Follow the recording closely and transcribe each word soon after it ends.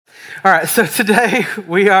All right, so today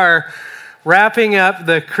we are wrapping up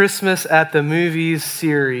the Christmas at the Movies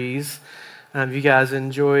series. You guys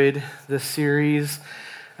enjoyed this series,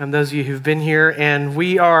 those of you who've been here, and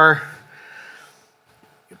we are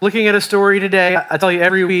looking at a story today. I tell you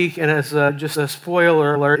every week, and as just a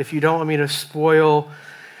spoiler alert, if you don't want me to spoil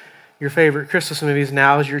your favorite Christmas movies,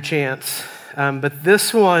 now is your chance. But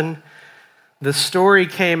this one, the story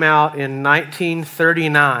came out in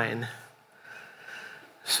 1939.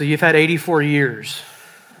 So you've had 84 years.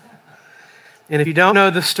 And if you don't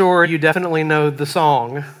know the story, you definitely know the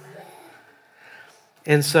song.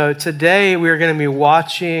 And so today we're going to be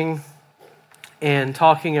watching and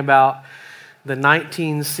talking about the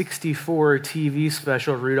 1964 TV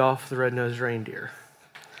special, Rudolph the Red-Nosed Reindeer.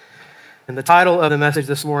 And the title of the message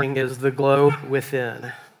this morning is The Glow Within.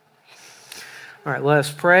 All right, let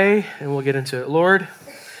us pray and we'll get into it. Lord,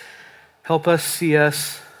 help us see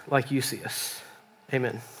us like you see us.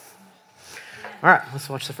 Amen. All right, let's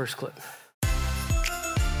watch the first clip.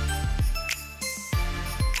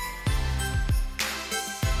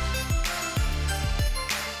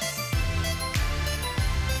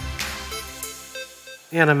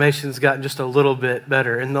 The animation's gotten just a little bit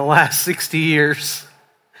better in the last 60 years.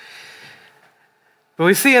 But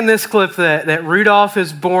we see in this clip that Rudolph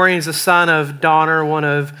is born. He's the son of Donner, one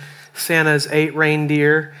of Santa's 8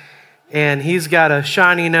 reindeer. And he's got a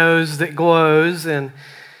shiny nose that glows, and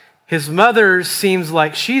his mother seems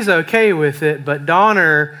like she's okay with it, but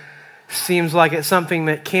Donner seems like it's something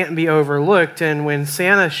that can't be overlooked. And when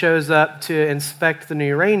Santa shows up to inspect the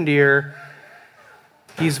new reindeer,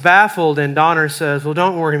 he's baffled, and Donner says, well,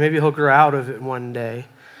 don't worry, maybe he'll grow out of it one day.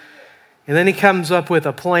 And then he comes up with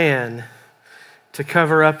a plan to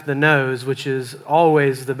cover up the nose, which is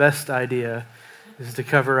always the best idea, is to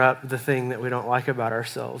cover up the thing that we don't like about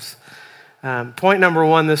ourselves. Point number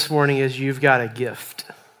 1 this morning is you've got a gift.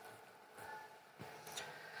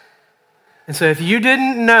 And so if you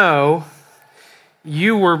didn't know,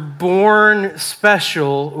 you were born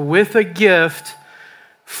special with a gift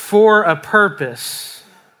for a purpose.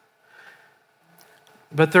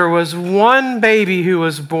 But there was one baby who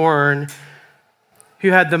was born who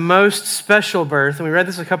had the most special birth. And we read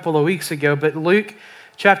this a couple of weeks ago, but Luke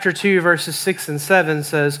chapter 2, verses 6 and 7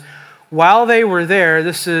 says, while they were there,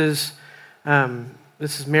 this is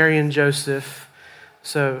Mary and Joseph.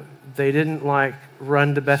 So they didn't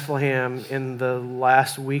run to Bethlehem in the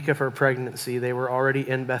last week of her pregnancy. They were already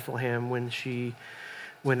in Bethlehem when she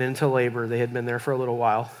went into labor. They had been there for a little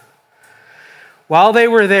while. While they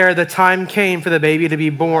were there, the time came for the baby to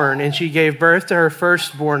be born, and she gave birth to her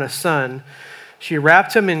firstborn, a son. She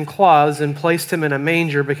wrapped him in cloths and placed him in a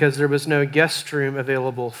manger because there was no guest room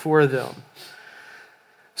available for them.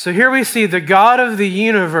 So here we see the God of the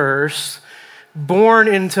universe born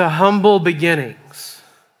into humble beginnings.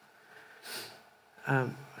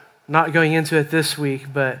 Not going into it this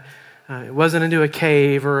week, but it wasn't into a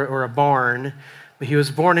cave or a barn, but he was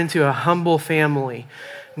born into a humble family,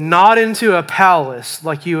 not into a palace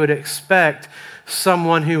like you would expect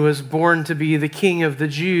someone who was born to be the king of the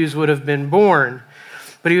Jews would have been born.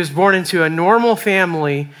 But he was born into a normal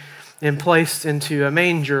family and placed into a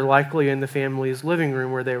manger, likely in the family's living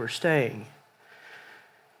room where they were staying.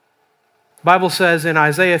 The Bible says in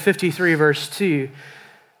Isaiah 53, verse 2,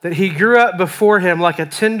 that he grew up before him like a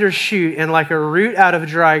tender shoot and like a root out of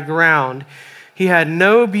dry ground. He had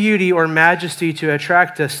no beauty or majesty to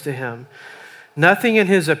attract us to him, nothing in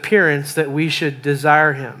his appearance that we should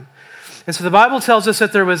desire him. And so the Bible tells us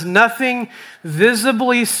that there was nothing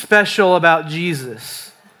visibly special about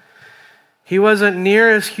Jesus. He wasn't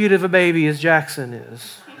near as cute of a baby as Jackson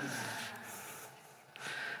is.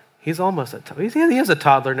 He's almost he is a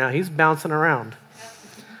toddler now. He's bouncing around.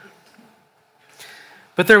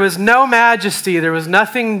 But there was no majesty. There was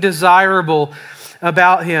nothing desirable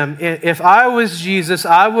about him. If I was Jesus,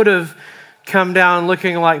 I would have come down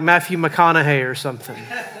looking like Matthew McConaughey or something.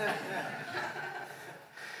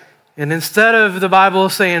 And instead of the Bible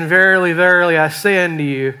saying, verily, verily, I say unto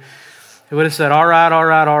you, it would have said, all right, all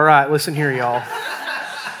right, all right. Listen here, y'all.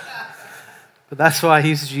 But that's why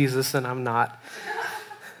he's Jesus and I'm not.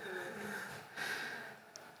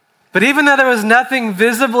 But even though there was nothing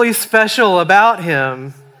visibly special about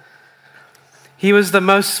him, he was the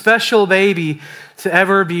most special baby to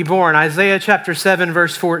ever be born. Isaiah chapter 7,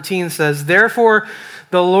 verse 14 says, therefore,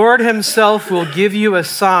 the Lord himself will give you a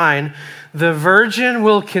sign. The virgin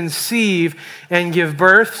will conceive and give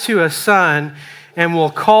birth to a son and will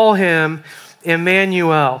call him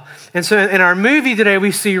Emmanuel. And so in our movie today,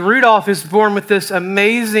 we see Rudolph is born with this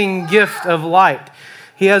amazing gift of light.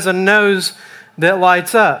 He has a nose that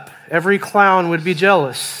lights up. Every clown would be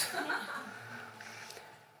jealous.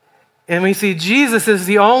 And we see Jesus is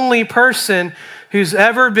the only person who's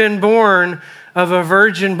ever been born of a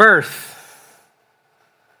virgin birth.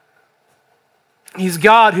 He's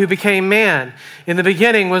God who became man. In the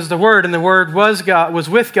beginning was the Word, and the Word was God, was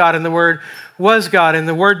with God, and the Word was God, and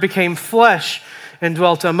the Word became flesh and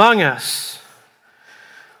dwelt among us.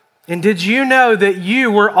 And did you know that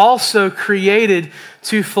you were also created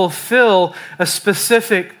to fulfill a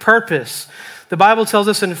specific purpose? The Bible tells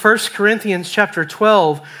us in 1 Corinthians chapter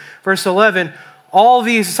 12, verse 11, all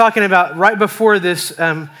these, talking about right before this,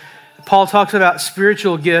 Paul talks about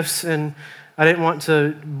spiritual gifts, and I didn't want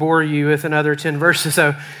to bore you with another 10 verses,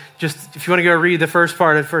 so just if you want to go read the first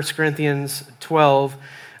part of 1 Corinthians 12,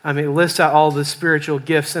 it lists out all the spiritual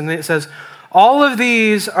gifts, and it says, all of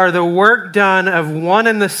these are the work done of one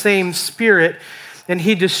and the same Spirit, and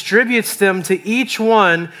He distributes them to each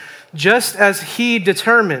one just as He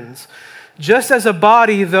determines. Just as a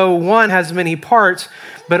body, though one, has many parts,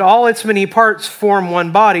 but all its many parts form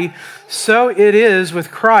one body, so it is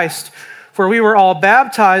with Christ. For we were all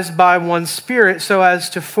baptized by one Spirit so as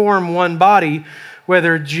to form one body,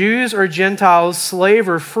 whether Jews or Gentiles, slave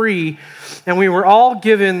or free, and we were all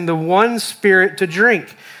given the one Spirit to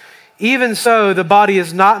drink. Even so, the body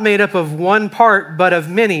is not made up of one part, but of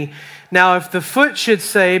many. Now, if the foot should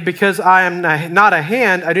say, because I am not a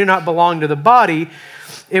hand, I do not belong to the body,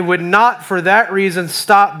 it would not for that reason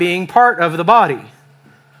stop being part of the body.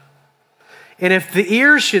 And if the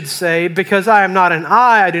ear should say, because I am not an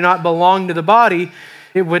eye, I do not belong to the body,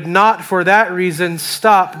 it would not for that reason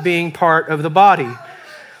stop being part of the body.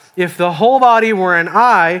 If the whole body were an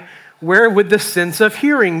eye, where would the sense of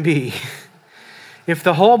hearing be? If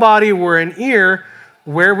the whole body were an ear,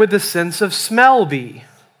 where would the sense of smell be?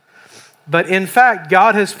 But in fact,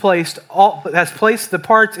 God has placed the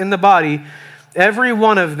parts in the body, every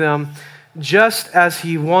one of them, just as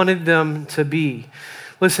He wanted them to be.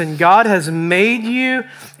 Listen, God has made you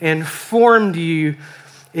and formed you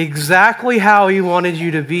exactly how He wanted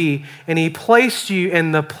you to be, and He placed you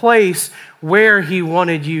in the place where He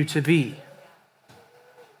wanted you to be.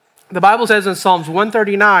 The Bible says in Psalms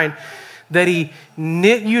 139 that He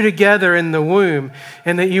knit you together in the womb,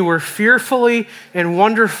 and that you were fearfully and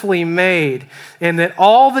wonderfully made, and that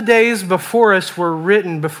all the days before us were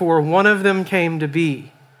written before one of them came to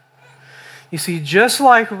be. You see, just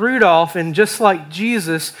like Rudolph and just like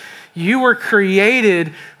Jesus, you were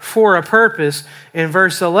created for a purpose. And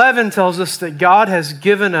verse 11 tells us that God has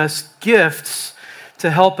given us gifts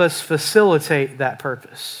to help us facilitate that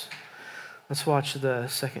purpose. Let's watch the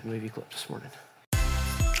second movie clip this morning.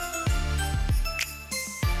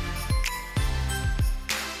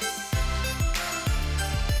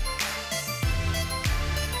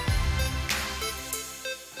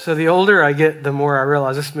 So the older I get, the more I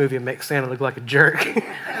realize this movie makes Santa look like a jerk.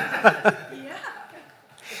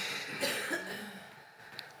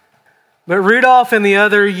 But Rudolph and the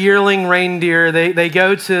other yearling reindeer, they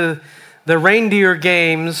go to the reindeer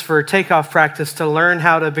games for takeoff practice to learn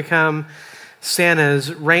how to become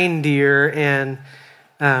Santa's reindeer. And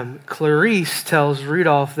Clarice tells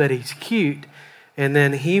Rudolph that he's cute. And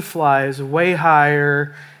then he flies way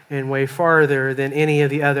higher and way farther than any of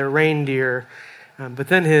the other reindeer. But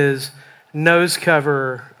then his nose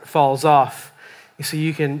cover falls off. You see,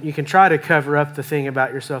 you can try to cover up the thing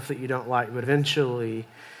about yourself that you don't like, but eventually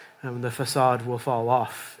the facade will fall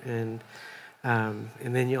off, and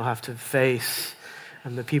then you'll have to face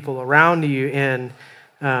the people around you. And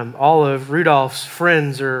all of Rudolph's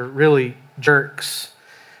friends are really jerks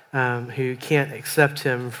who can't accept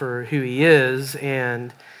him for who he is,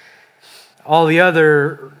 and all the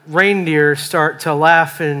other reindeer start to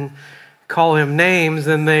laugh and call him names,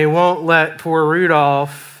 and they won't let poor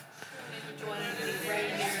Rudolph.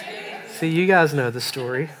 See, you guys know the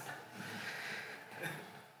story.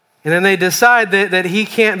 And then they decide that he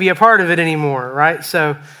can't be a part of it anymore, right?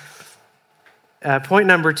 So point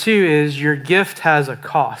number 2 is your gift has a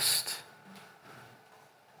cost.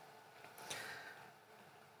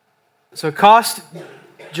 So cost,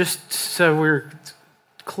 just so we're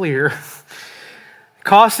clear,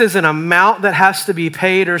 cost is an amount that has to be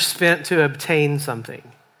paid or spent to obtain something.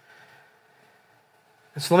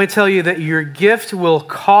 And so let me tell you that your gift will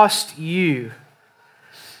cost you.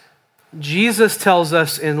 Jesus tells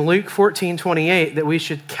us in Luke 14:28 that we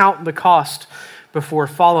should count the cost before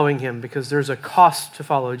following Him, because there's a cost to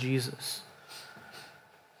follow Jesus.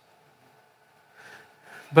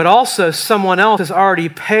 But also someone else has already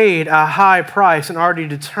paid a high price and already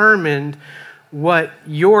determined what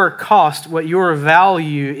your cost, what your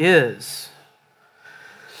value is.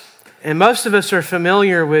 And most of us are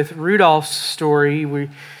familiar with Rudolph's story.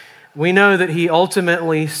 We know that he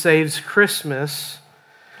ultimately saves Christmas,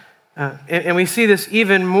 And we see this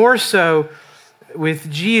even more so with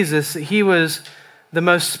Jesus. He was the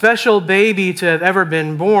most special baby to have ever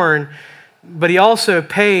been born, but he also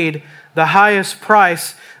paid the highest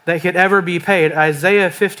price that could ever be paid. Isaiah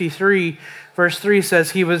 53, verse 3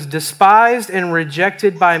 says, "He was despised and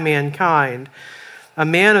rejected by mankind, a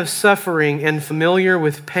man of suffering and familiar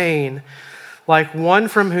with pain. Like one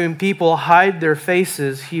from whom people hide their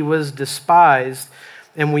faces, he was despised,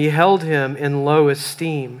 and we held him in low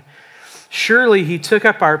esteem. Surely he took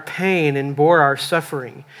up our pain and bore our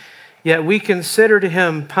suffering. Yet we considered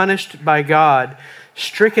him punished by God,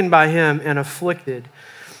 stricken by him and afflicted.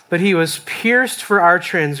 But he was pierced for our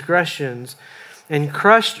transgressions and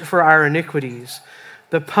crushed for our iniquities.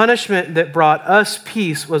 The punishment that brought us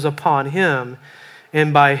peace was upon him,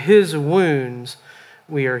 and by his wounds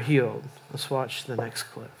we are healed." Let's watch the next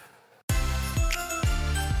clip.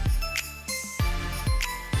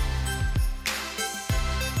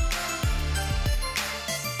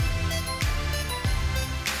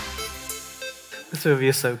 This movie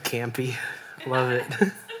is so campy. Love it.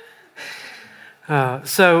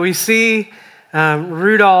 So we see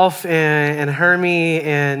Rudolph and Hermie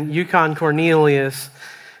and Yukon Cornelius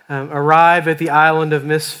arrive at the island of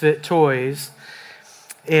misfit toys.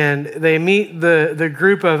 And they meet the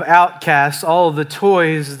group of outcasts, all of the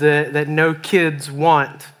toys that no kids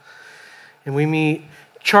want. And we meet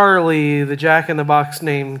Charlie, the Jack-in-the-Box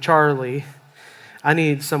named Charlie. I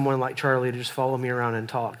need someone like Charlie to just follow me around and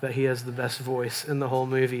talk, that he has the best voice in the whole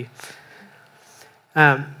movie.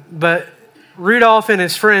 But Rudolph and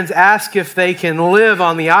his friends ask if they can live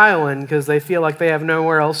on the island because they feel like they have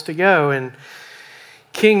nowhere else to go. And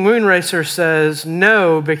King Moonracer says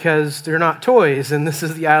no, because they're not toys, and this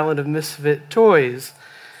is the island of misfit toys.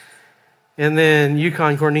 And then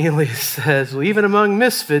Yukon Cornelius says, well, even among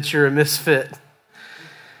misfits, you're a misfit.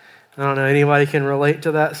 I don't know, anybody can relate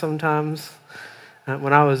to that sometimes?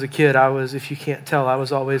 When I was a kid, if you can't tell, I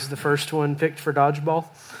was always the first one picked for dodgeball.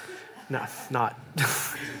 No, not.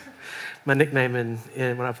 My nickname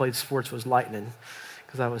when I played sports was Lightning,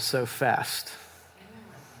 because I was so fast.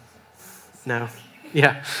 No.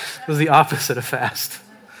 Yeah, it was the opposite of fast.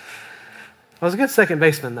 I was a good second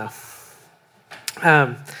baseman, though.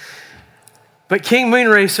 But King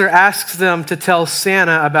Moonracer asks them to tell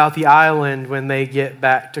Santa about the island when they get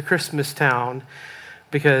back to Christmas Town,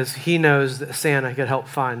 because he knows that Santa could help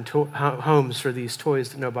find homes for these toys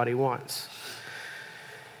that nobody wants.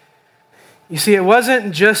 You see, it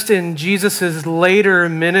wasn't just in Jesus' later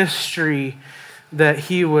ministry that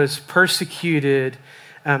he was persecuted.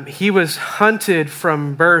 He was hunted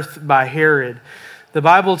from birth by Herod. The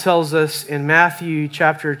Bible tells us in Matthew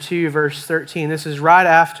chapter 2, verse 13, this is right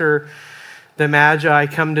after the Magi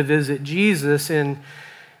come to visit Jesus, and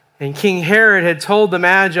King Herod had told the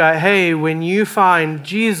Magi, hey, when you find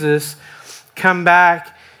Jesus, come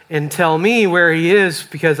back and tell me where he is,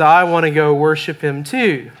 because I want to go worship him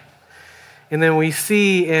too. And then we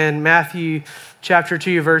see in Matthew chapter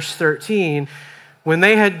 2, verse 13, when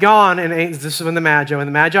they had gone, and this is when the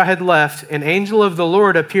Magi had left, an angel of the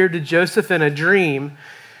Lord appeared to Joseph in a dream.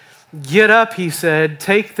 Get up, he said,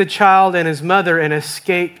 take the child and his mother and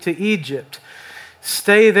escape to Egypt.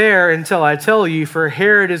 Stay there until I tell you, for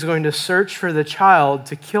Herod is going to search for the child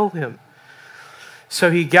to kill him.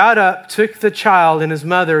 So he got up, took the child and his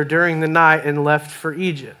mother during the night, and left for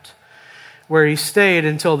Egypt, where he stayed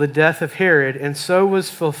until the death of Herod. And so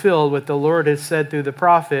was fulfilled what the Lord had said through the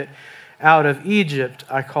prophet, out of Egypt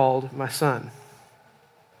I called my son.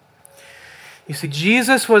 You see,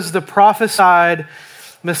 Jesus was the prophesied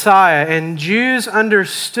Messiah, and Jews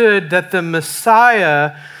understood that the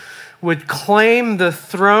Messiah would claim the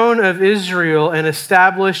throne of Israel and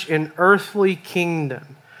establish an earthly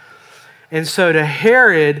kingdom. And so to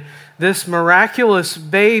Herod, this miraculous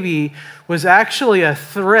baby was actually a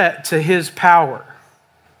threat to his power.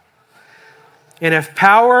 And if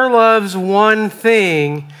power loves one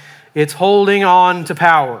thing, it's holding on to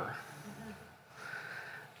power.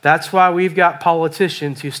 That's why we've got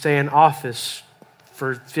politicians who stay in office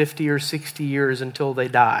for 50 or 60 years until they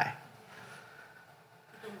die,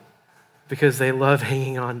 because they love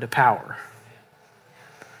hanging on to power.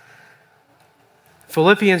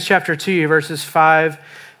 Philippians chapter 2, verses 5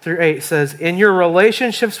 through 8 says, in your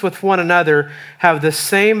relationships with one another, have the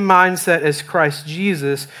same mindset as Christ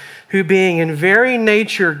Jesus, who being in very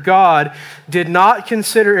nature God, did not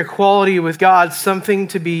consider equality with God something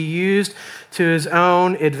to be used to his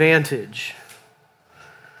own advantage.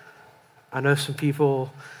 I know some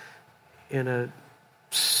people in a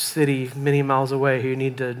city many miles away who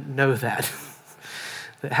need to know that.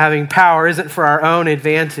 That having power isn't for our own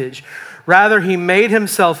advantage. Rather, he made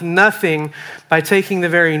himself nothing by taking the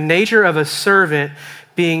very nature of a servant,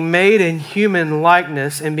 being made in human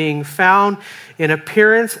likeness, and being found in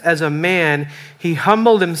appearance as a man. He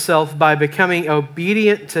humbled himself by becoming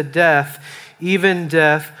obedient to death, even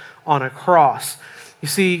death on a cross. You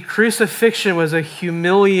see, crucifixion was a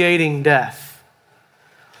humiliating death.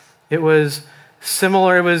 It was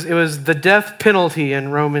similar, it was the death penalty in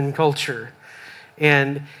Roman culture.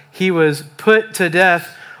 And he was put to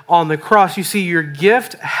death on the cross. You see, your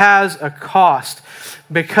gift has a cost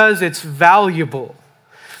because it's valuable,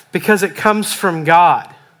 because it comes from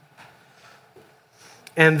God.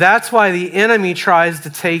 And that's why the enemy tries to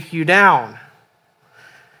take you down.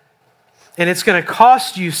 And it's going to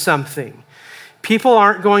cost you something. People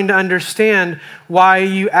aren't going to understand why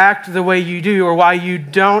you act the way you do or why you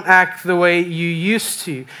don't act the way you used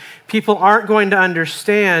to. People aren't going to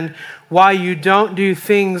understand why you don't do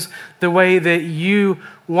things the way that you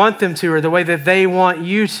want them to or the way that they want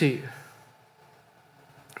you to.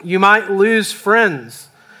 You might lose friends.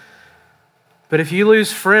 But if you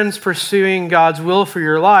lose friends pursuing God's will for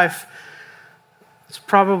your life, it's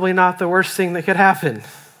probably not the worst thing that could happen.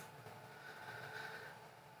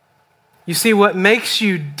 You see, what makes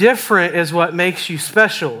you different is what makes you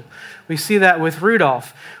special. We see that with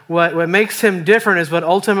Rudolph. What makes him different is what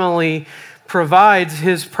ultimately provides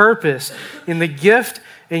his purpose. And the gift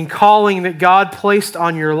and calling that God placed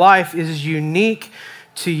on your life is unique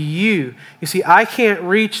to you. You see, I can't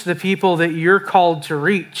reach the people that you're called to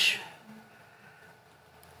reach.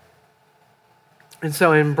 And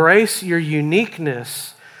so embrace your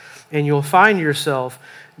uniqueness, and you'll find yourself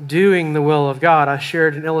doing the will of God. I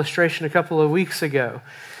shared an illustration a couple of weeks ago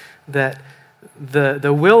that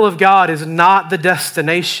the will of God is not the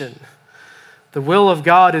destination. The will of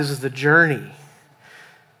God is the journey.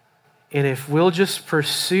 And if we'll just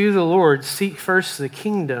pursue the Lord, seek first the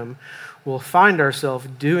kingdom, we'll find ourselves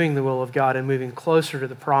doing the will of God and moving closer to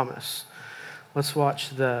the promise. Let's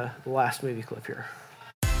watch the last movie clip here.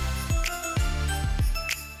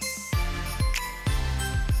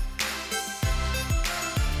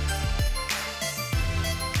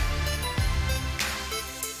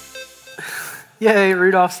 Yay,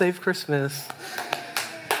 Rudolph saved Christmas.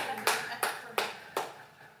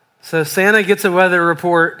 So Santa gets a weather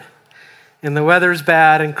report, and the weather's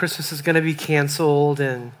bad, and Christmas is going to be canceled.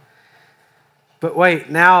 But wait,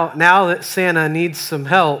 now that Santa needs some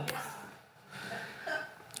help.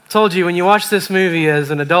 I told you, when you watch this movie as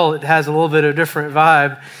an adult, it has a little bit of a different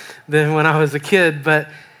vibe than when I was a kid. But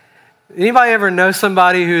anybody ever know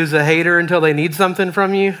somebody who's a hater until they need something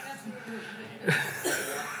from you?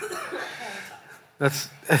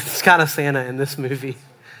 It's kind of Santa in this movie.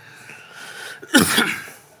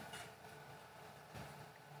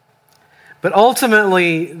 But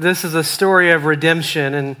ultimately, this is a story of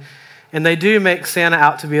redemption, and they do make Santa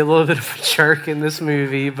out to be a little bit of a jerk in this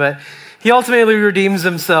movie, but he ultimately redeems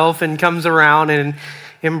himself and comes around and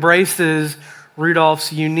embraces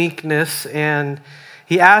Rudolph's uniqueness, and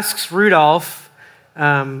he asks Rudolph,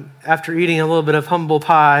 after eating a little bit of humble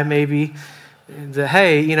pie maybe, that,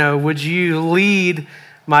 hey, would you lead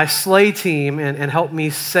my sleigh team and help me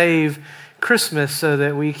save Christmas so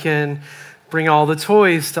that we can bring all the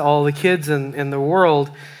toys to all the kids in the world?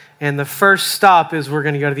 And the first stop is we're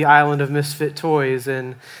going to go to the island of misfit toys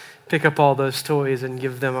and pick up all those toys and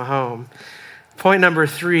give them a home. Point number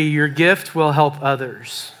 3, your gift will help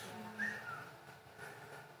others.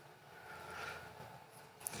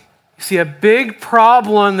 See, a big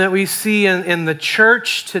problem that we see in the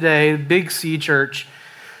church today, Big C church,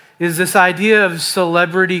 is this idea of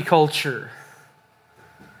celebrity culture.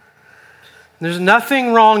 There's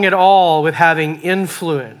nothing wrong at all with having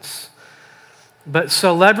influence, but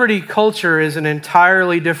celebrity culture is an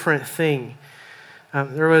entirely different thing.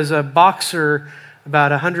 There was a boxer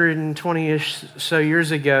about 120-ish so years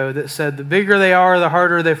ago that said, the bigger they are, the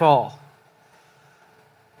harder they fall.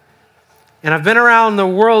 And I've been around the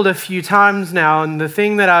world a few times now, and the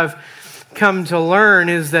thing that I've come to learn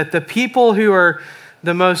is that the people who are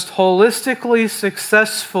the most holistically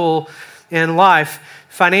successful in life,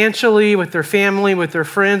 financially, with their family, with their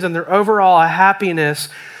friends, and their overall happiness,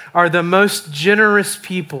 are the most generous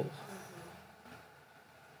people.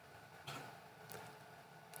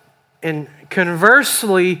 And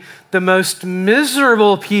conversely, the most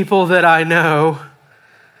miserable people that I know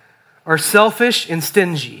are selfish and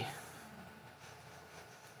stingy.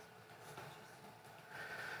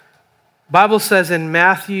 Bible says in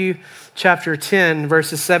Matthew chapter 10,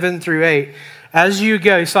 verses 7 through 8, as you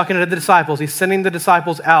go, he's talking to the disciples. He's sending the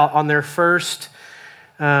disciples out on their first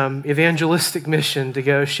evangelistic mission to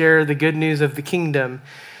go share the good news of the kingdom.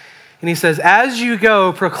 And he says, as you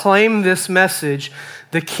go, proclaim this message.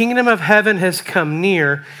 The kingdom of heaven has come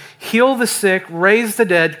near. Heal the sick, raise the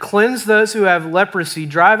dead, cleanse those who have leprosy,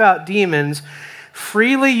 drive out demons.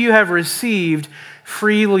 Freely you have received,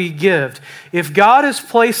 freely give. If God has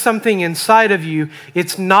placed something inside of you,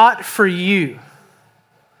 it's not for you.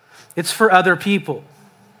 It's for other people.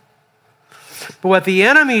 But what the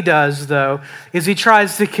enemy does, though, is he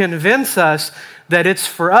tries to convince us that it's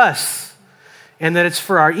for us and that it's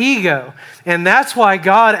for our ego. And that's why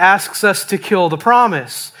God asks us to kill the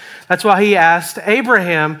promise. That's why he asked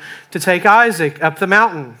Abraham to take Isaac up the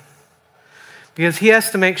mountain. Because he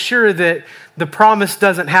has to make sure that the promise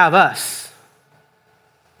doesn't have us.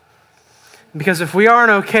 Because if we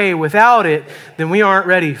aren't okay without it, then we aren't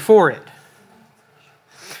ready for it.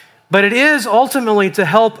 But it is ultimately to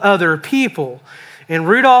help other people. And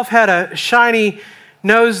Rudolph had a shiny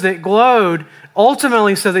nose that glowed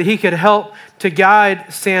ultimately so that he could help to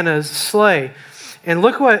guide Santa's sleigh. And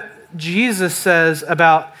look what Jesus says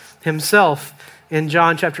about himself in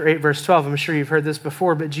John chapter 8, verse 12. I'm sure you've heard this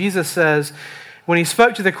before, but Jesus says, when he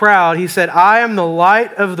spoke to the crowd, he said, I am the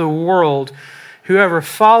light of the world. Whoever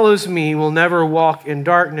follows me will never walk in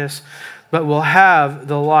darkness, but will have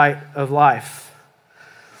the light of life.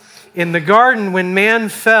 In the garden, when man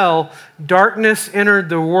fell, darkness entered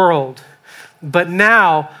the world, but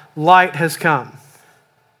now light has come.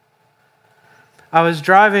 I was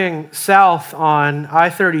driving south on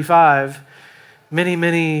I-35 many,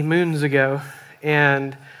 many moons ago,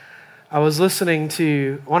 and I was listening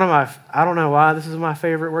to one of my, I don't know why this is my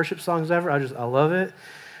favorite worship songs ever. I love it.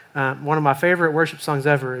 One of my favorite worship songs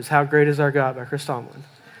ever is How Great Is Our God by Chris Tomlin.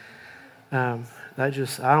 I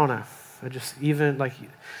don't know.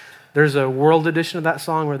 There's a world edition of that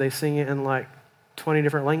song where they sing it in like 20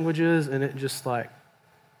 different languages, and it just like,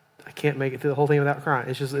 I can't make it through the whole thing without crying.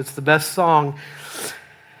 It's the best song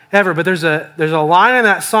ever. But there's a line in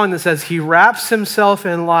that song that says, he wraps himself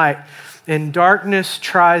in light and darkness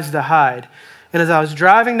tries to hide. And as I was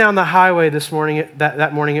driving down the highway this morning,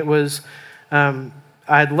 that morning, it was, I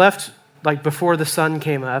had left like before the sun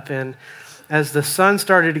came up, and as the sun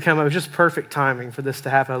started to come up, it was just perfect timing for this to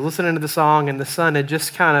happen. I was listening to the song, and the sun had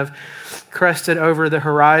just kind of crested over the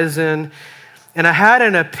horizon. And I had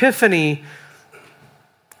an epiphany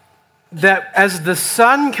that as the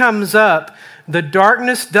sun comes up, the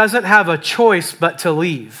darkness doesn't have a choice but to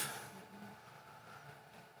leave.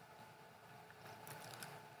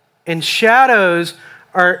 And shadows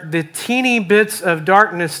are the teeny bits of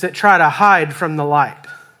darkness that try to hide from the light.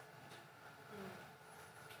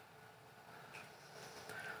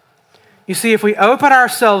 You see, if we open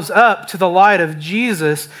ourselves up to the light of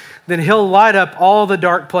Jesus, then he'll light up all the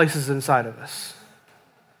dark places inside of us.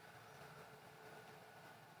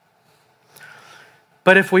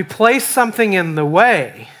 But if we place something in the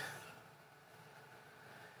way,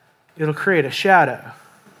 it'll create a shadow.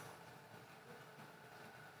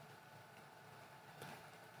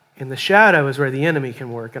 And the shadow is where the enemy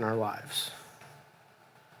can work in our lives.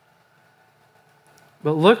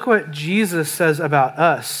 But look what Jesus says about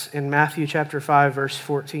us in Matthew chapter 5, verse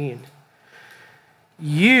 14.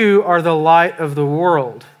 You are the light of the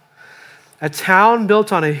world. A town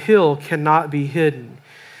built on a hill cannot be hidden.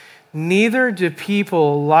 Neither do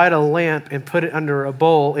people light a lamp and put it under a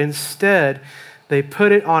bowl. Instead, they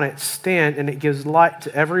put it on its stand, and it gives light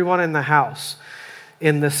to everyone in the house.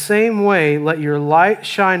 In the same way, let your light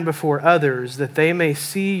shine before others, that they may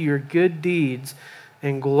see your good deeds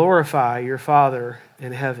and glorify your Father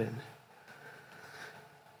in heaven.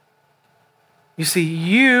 You see,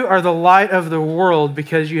 you are the light of the world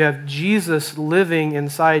because you have Jesus living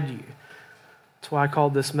inside you. That's why I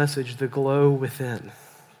called this message The Glow Within.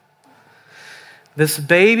 This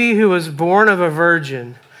baby who was born of a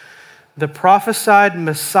virgin, the prophesied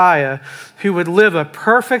Messiah who would live a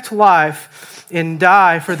perfect life and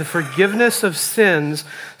die for the forgiveness of sins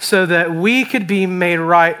so that we could be made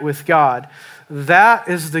right with God. That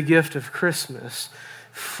is the gift of Christmas.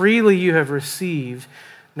 Freely you have received,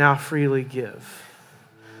 now freely give.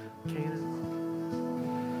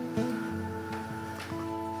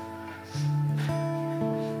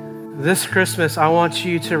 This Christmas, I want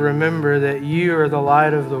you to remember that you are the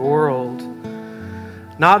light of the world,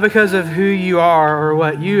 not because of who you are or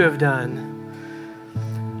what you have done,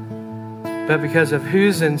 but because of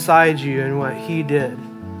who's inside you and what he did.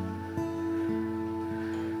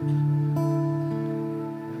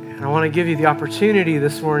 And I want to give you the opportunity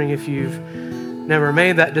this morning, if you've never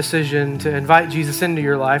made that decision, to invite Jesus into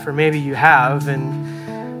your life, or maybe you have and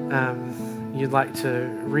you'd like to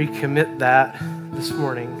recommit that this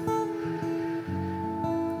morning.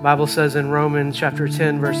 The Bible says in Romans chapter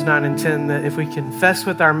 10, verse 9 and 10, that if we confess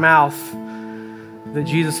with our mouth that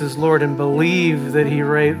Jesus is Lord and believe that he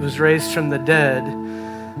was raised from the dead,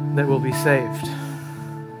 that we'll be saved.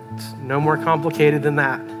 It's no more complicated than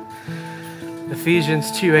that.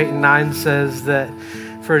 Ephesians 2, 8 and 9 says that,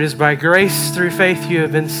 for it is by grace through faith you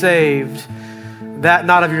have been saved, that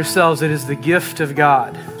not of yourselves, it is the gift of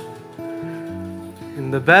God.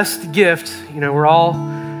 And the best gift, we're all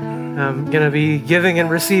going to be giving and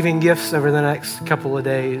receiving gifts over the next couple of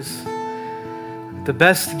days. The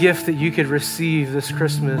best gift that you could receive this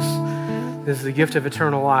Christmas is the gift of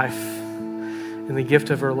eternal life and the gift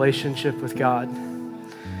of a relationship with God.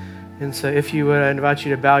 And so if you would, I invite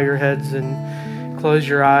you to bow your heads and close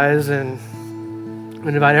your eyes, and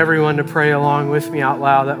invite everyone to pray along with me out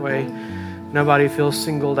loud. That way nobody feels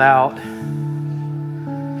singled out.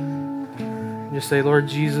 Just say, Lord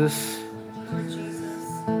Jesus,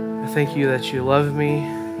 I thank you that you love me.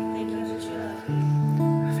 I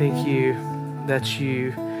thank you that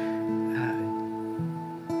you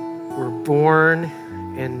were born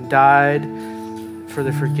and died for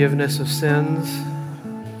the forgiveness of sins.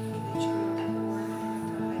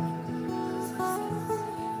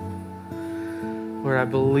 Lord, I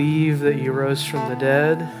believe that you rose from the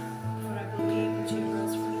dead.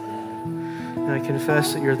 And I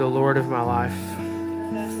confess that you're the Lord of my life.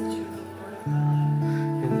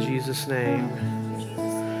 In Jesus' name,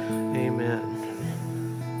 amen.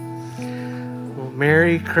 Well,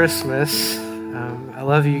 Merry Christmas. I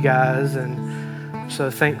love you guys, and I'm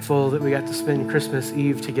so thankful that we got to spend Christmas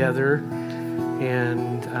Eve together.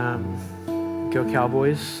 And go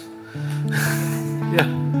Cowboys. Yeah.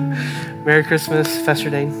 Merry Christmas,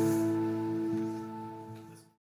 Pastor Dane.